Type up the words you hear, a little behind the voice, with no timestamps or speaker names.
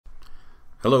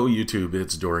Hello YouTube,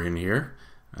 it's Dorian here.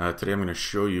 Today I'm going to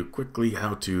show you quickly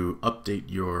how to update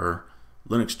your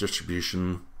Linux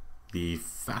distribution the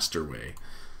faster way.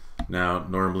 Now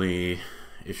normally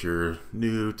if you're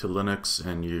new to Linux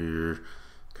and you're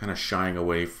kind of shying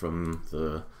away from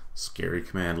the scary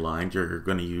command line, you're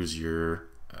going to use your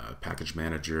package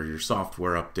manager, your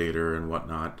software updater and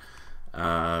whatnot.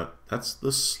 That's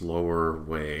the slower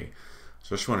way.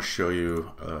 So I just want to show you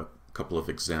a couple of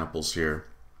examples here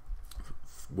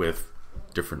with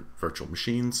different virtual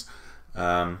machines.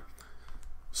 So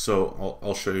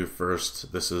I'll show you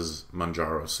first. This is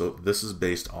Manjaro. So this is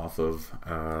based off of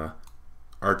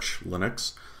Arch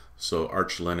Linux. So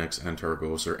Arch Linux and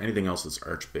Targos or anything else that's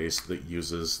Arch based that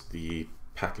uses the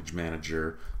package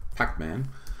manager Pacman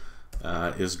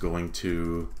is going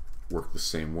to work the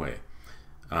same way.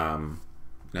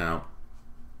 Now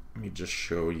let me just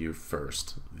show you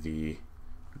first the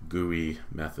Gooey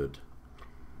method.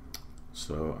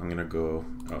 So I'm going to go,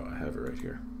 I have it right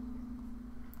here.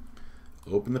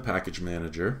 Open the package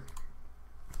manager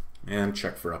and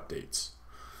check for updates.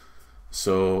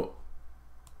 So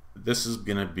this is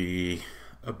going to be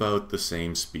about the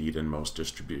same speed in most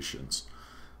distributions.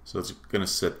 So it's going to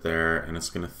sit there and it's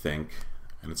going to think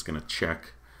and it's going to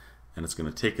check and it's going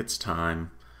to take its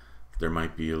time. There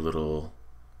might be a little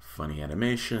funny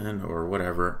animation or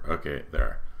whatever. Okay,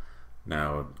 there.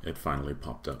 Now it finally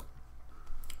popped up.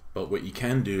 But what you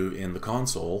can do in the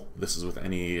console, this is with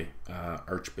any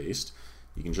Arch based,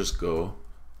 you can just go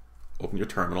open your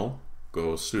terminal,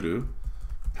 go sudo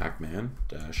pacman-syu,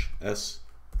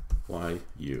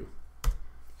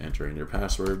 enter in your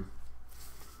password,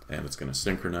 and it's going to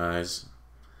synchronize.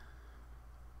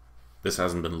 This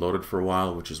hasn't been loaded for a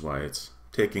while, which is why it's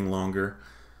taking longer,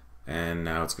 and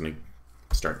now it's going to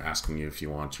start asking you if you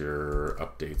want your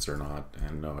updates or not,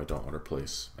 and no, I don't want to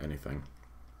replace anything.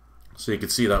 So you can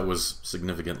see that was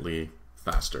significantly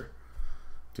faster.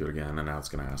 Do it again, and now it's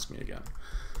going to ask me again.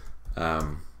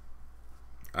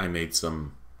 I made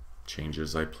some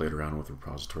changes. I played around with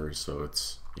repositories, so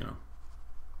it's, you know,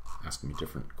 asking me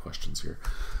different questions here.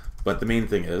 But the main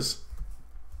thing is,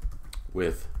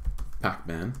 with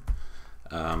Pacman,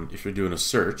 if you're doing a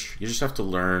search, you just have to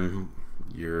learn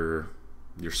your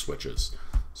switches.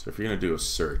 So if you're going to do a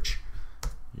search,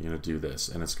 you're going to do this,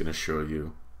 and it's going to show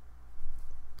you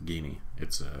Gnome.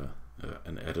 It's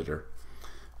an editor.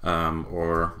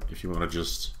 Or if you want to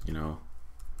just, you know,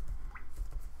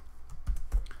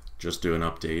 just do an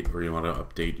update, or you want to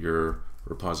update your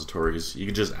repositories, you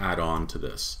can just add on to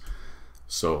this.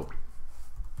 So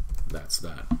that's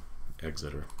that.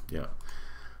 Exiter. Yeah.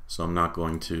 So I'm not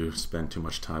going to spend too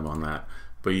much time on that.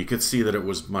 But you could see that it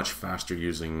was much faster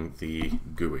using the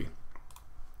GUI.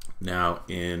 Now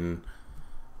in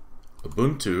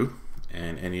Ubuntu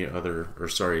and any other, or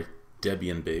sorry,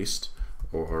 Debian based,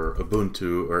 or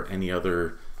Ubuntu, or any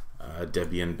other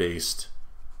Debian based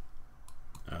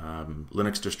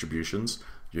Linux distributions,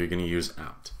 you're going to use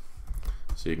apt.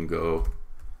 So you can go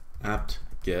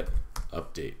apt-get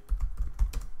update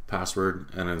password,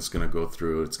 and then it's going to go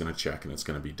through, it's going to check, and it's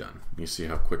going to be done. You see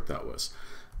how quick that was.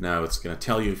 Now it's going to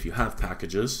tell you if you have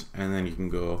packages, and then you can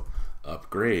go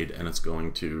upgrade, and it's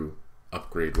going to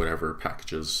upgrade whatever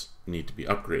packages need to be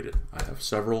upgraded. I have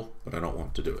several, but I don't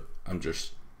want to do it. I'm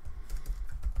just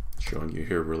showing you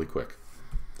here really quick.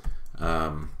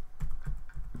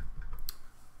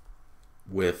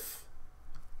 With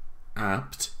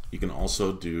apt, you can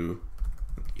also do,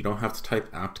 you don't have to type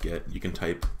apt-get, you can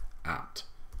type apt,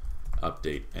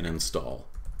 update and install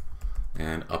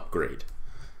and upgrade.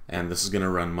 And this is going to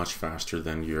run much faster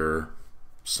than your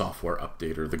software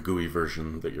updater, the GUI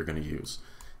version that you're going to use.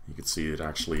 You can see it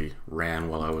actually ran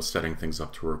while I was setting things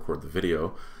up to record the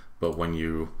video, but when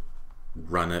you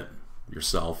run it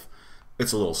yourself,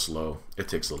 it's a little slow. It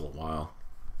takes a little while.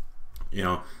 You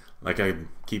know, like I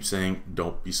keep saying,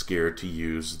 don't be scared to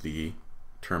use the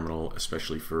terminal,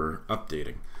 especially for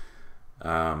updating.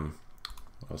 What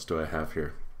else do I have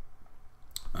here?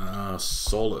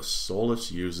 Solus.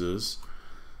 Solus uses,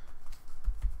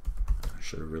 I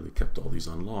should have really kept all these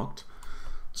unlocked.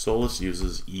 Solus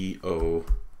uses EO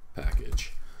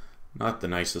package. Not the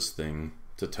nicest thing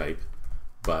to type,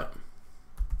 but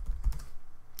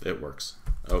it works.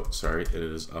 Oh, sorry, it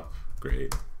is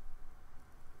upgrade.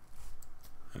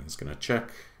 And it's going to check,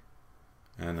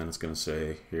 and then it's going to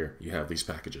say, here, you have these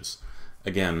packages.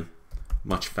 Again,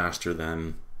 much faster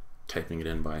than typing it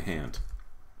in by hand.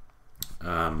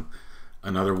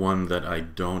 Another one that I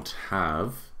don't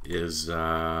have is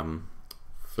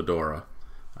Fedora.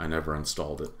 I never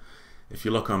installed it. If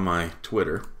you look on my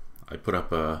Twitter, I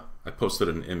posted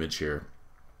an image here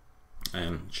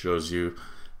and shows you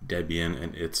Debian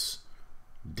and its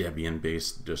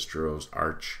Debian-based distros,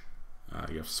 Arch,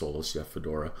 you have Solus, you have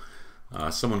Fedora.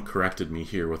 Someone corrected me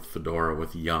here with Fedora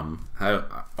with Yum.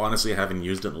 Honestly, I haven't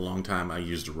used it in a long time. I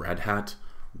used Red Hat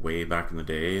way back in the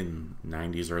day, in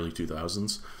 90s, early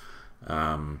 2000s.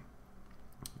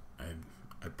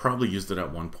 I probably used it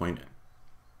at one point.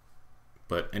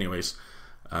 But anyways,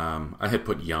 I had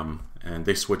put Yum, and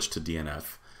they switched to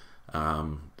DNF.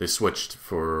 They switched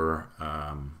for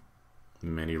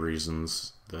many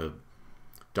reasons. The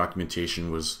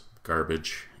documentation was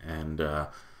garbage, and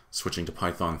switching to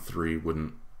Python 3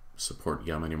 wouldn't support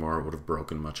Yum anymore. It would have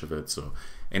broken much of it. So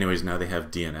anyways, now they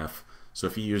have DNF. So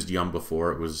if you used Yum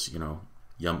before, it was, Yum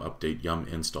update, Yum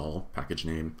install, package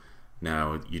name.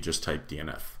 Now you just type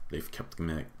DNF. They've kept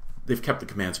the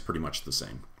commands pretty much the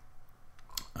same.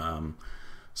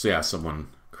 So yeah, someone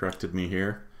corrected me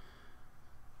here.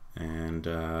 And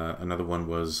another one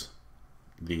was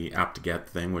the apt-get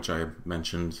thing, which I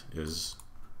mentioned is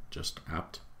just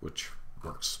apt, which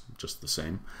works just the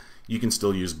same. You can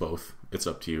still use both. It's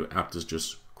up to you. Apt is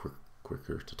just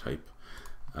quicker to type.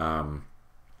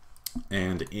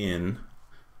 And in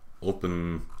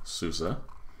OpenSUSE,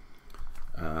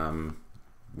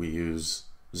 we use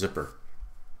zipper.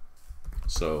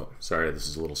 So sorry, this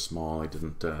is a little small. I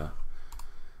didn't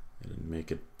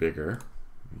make it bigger.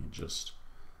 Let me just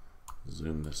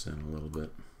zoom this in a little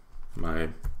bit. My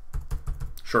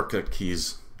shortcut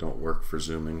keys don't work for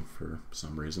zooming for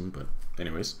some reason, but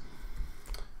anyways,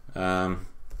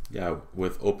 yeah,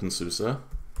 with OpenSUSE,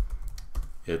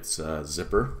 it's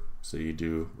zipper. So you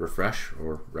do refresh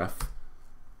or ref,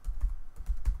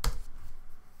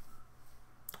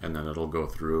 and then it'll go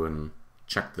through and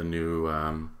check the new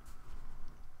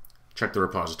check the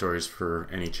repositories for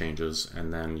any changes,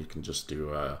 and then you can just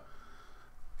do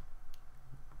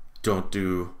don't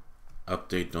do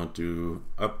update, don't do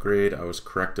upgrade. I was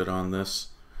corrected on this,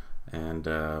 and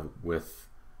with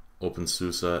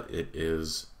OpenSUSE it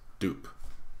is dup,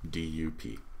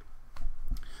 D-U-P.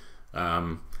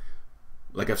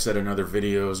 Like I've said in other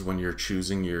videos, when you're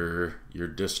choosing your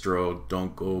distro,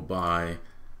 don't go by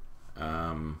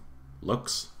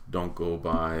looks, don't go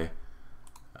by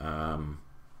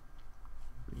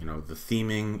the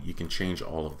theming. You can change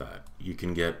all of that. You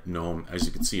can get Gnome. As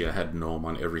you can see, I had Gnome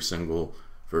on every single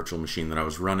virtual machine that I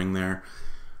was running there.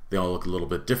 They all look a little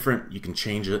bit different. You can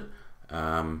change it.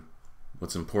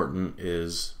 What's important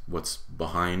is what's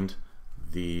behind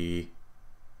the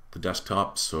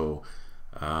desktop. So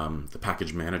the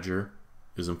package manager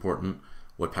is important.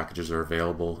 What packages are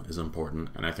available is important,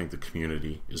 and I think the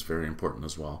community is very important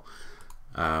as well.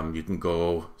 You can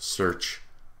go search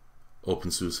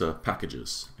OpenSUSE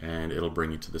packages, and it'll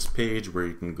bring you to this page where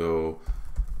you can go,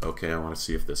 okay, I want to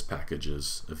see if this package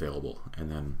is available,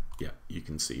 and then yeah, you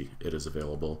can see it is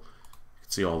available. You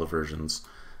can see all the versions.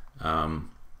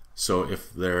 So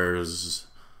if there's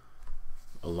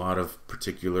a lot of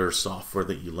particular software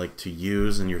that you like to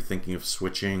use and you're thinking of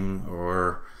switching,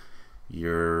 or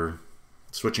you're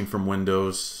switching from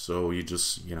Windows, so you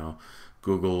just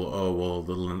Google, oh well,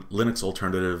 the Linux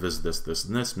alternative is this, this,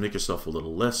 and this. Make yourself a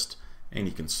little list, and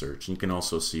you can search. And you can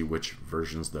also see which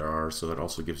versions there are, so that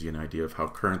also gives you an idea of how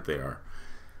current they are.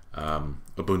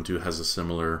 Ubuntu has a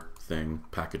similar thing,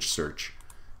 package search.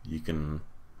 You can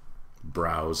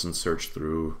browse and search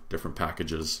through different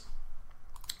packages.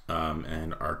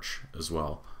 And Arch as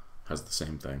well has the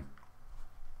same thing.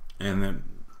 And then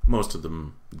most of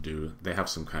them do. They have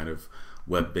some kind of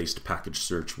web-based package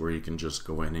search where you can just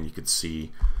go in and you could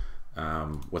see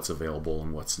what's available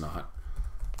and what's not.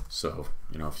 So,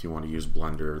 if you want to use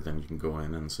Blender, then you can go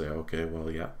in and say, okay,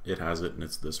 well, yeah, it has it and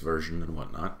it's this version and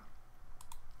whatnot.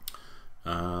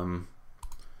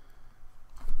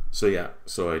 So yeah,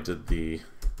 so I did the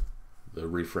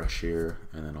refresh here,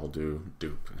 and then I'll do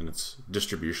dup, and it's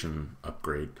distribution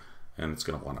upgrade, and it's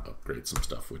going to want to upgrade some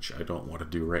stuff, which I don't want to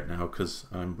do right now because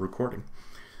I'm recording.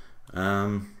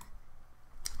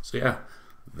 So yeah,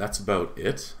 that's about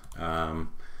it.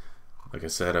 Like I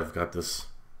said, I've got this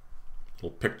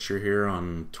little picture here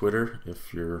on Twitter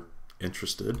if you're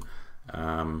interested.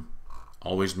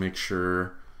 Always make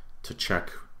sure to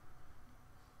check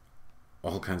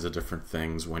all kinds of different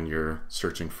things when you're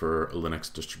searching for a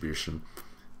Linux distribution.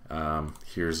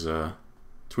 Here's a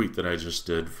tweet that I just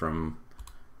did from,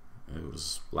 it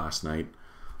was last night.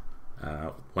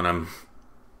 When I'm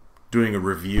doing a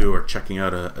review or checking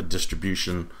out a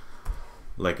distribution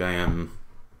like I am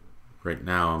right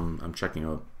now, I'm checking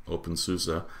out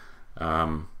OpenSUSE.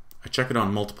 I check it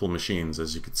on multiple machines.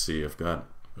 As you can see, I've got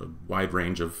a wide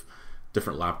range of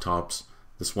different laptops.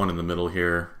 This one in the middle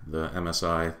here, the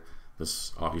MSI,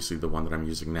 this obviously the one that I'm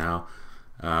using now.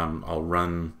 I'll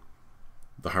run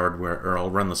the hardware, or I'll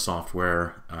run the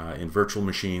software in virtual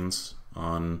machines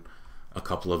on a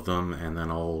couple of them, and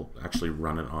then I'll actually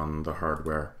run it on the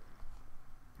hardware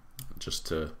just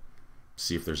to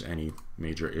see if there's any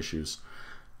major issues.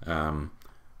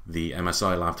 The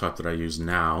MSI laptop that I use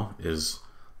now is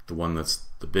the one that's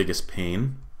the biggest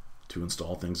pain to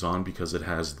install things on, because it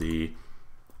has the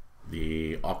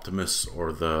Optimus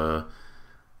or the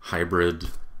hybrid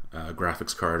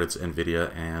graphics card. It's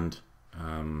NVIDIA and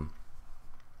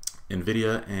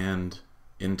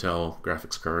Intel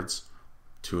graphics cards,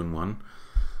 2-in-1.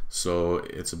 So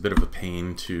it's a bit of a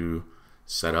pain to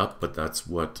set up, but that's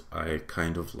what I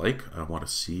kind of like. I want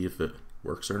to see if it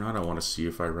works or not. I want to see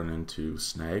if I run into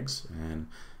snags, and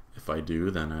if I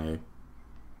do, then I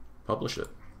publish it.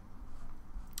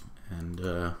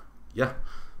 And yeah,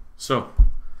 so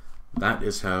that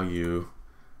is how you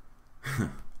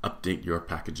update your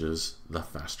packages the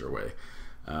faster way.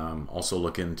 Also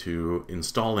look into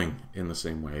installing in the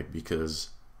same way, because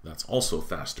that's also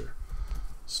faster.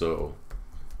 So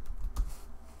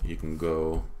you can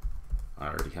go, I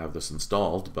already have this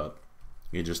installed, but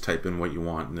you just type in what you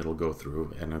want and it'll go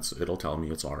through, and it'll tell me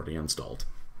it's already installed.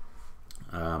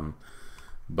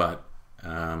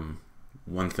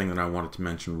 One thing that I wanted to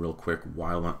mention real quick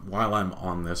while I'm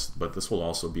on this, but this will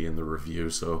also be in the review,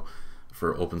 so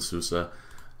for OpenSUSE,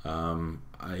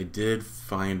 I did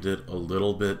find it a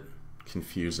little bit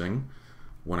confusing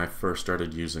when I first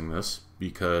started using this,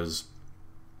 because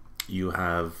you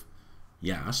have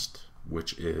YAST,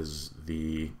 which is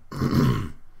the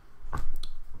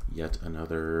yet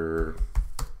another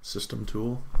system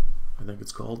tool, I think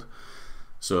it's called.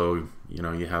 So, you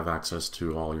know, you have access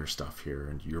to all your stuff here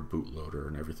and your bootloader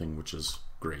and everything, which is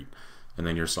great. And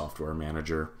then your software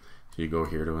manager, so you go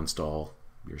here to install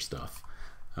your stuff.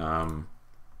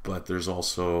 But there's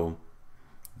also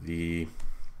the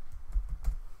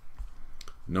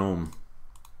Gnome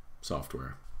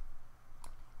software,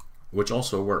 which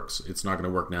also works. It's not going to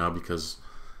work now because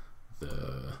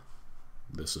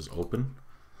this is open.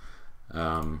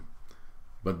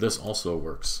 But this also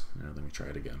works. Here, let me try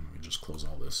it again. Let me just close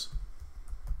all this.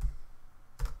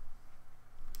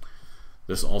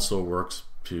 This also works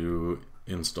to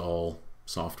install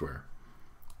software.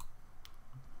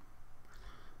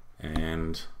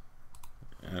 And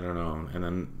I don't know. And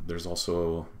then there's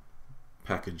also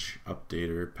package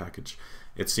updater, package.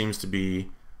 It seems to be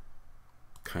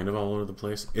kind of all over the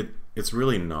place. It's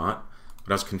really not,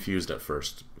 but I was confused at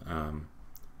first.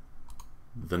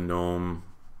 The Gnome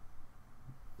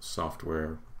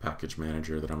software package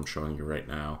manager that I'm showing you right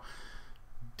now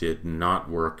did not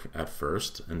work at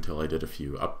first until I did a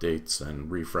few updates and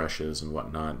refreshes and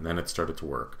whatnot, and then it started to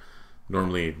work.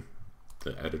 Normally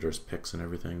the editor's picks and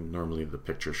everything, normally the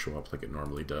pictures show up like it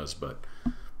normally does, but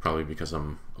probably because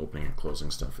I'm opening and closing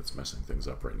stuff, it's messing things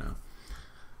up right now.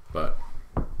 But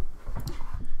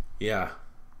yeah,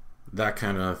 that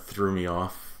kind of threw me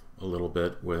off a little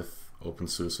bit with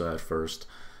OpenSUSE at first.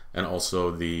 And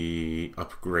also the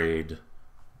upgrade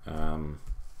command.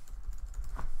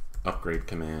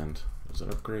 Was it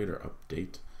upgrade or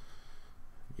update?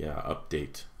 Yeah,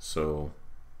 update. So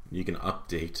you can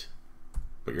update,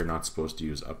 but you're not supposed to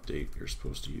use update. You're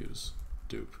supposed to use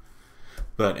dupe.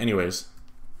 But anyways,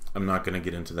 I'm not going to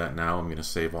get into that now. I'm going to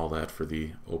save all that for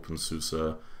the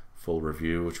OpenSUSE full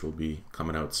review, which will be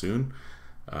coming out soon.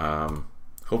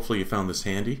 Hopefully you found this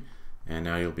handy, and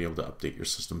now you'll be able to update your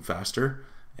system faster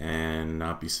and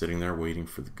not be sitting there waiting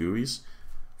for the GUIs.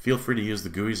 Feel free to use the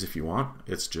GUIs if you want.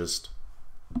 It's just,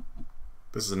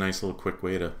 this is a nice little quick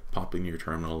way to pop into your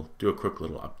terminal, do a quick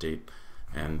little update,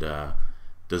 and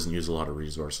doesn't use a lot of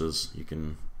resources. You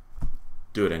can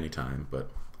do it anytime, but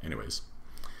anyways,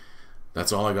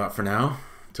 that's all I got for now.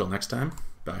 Till next time,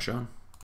 bash on.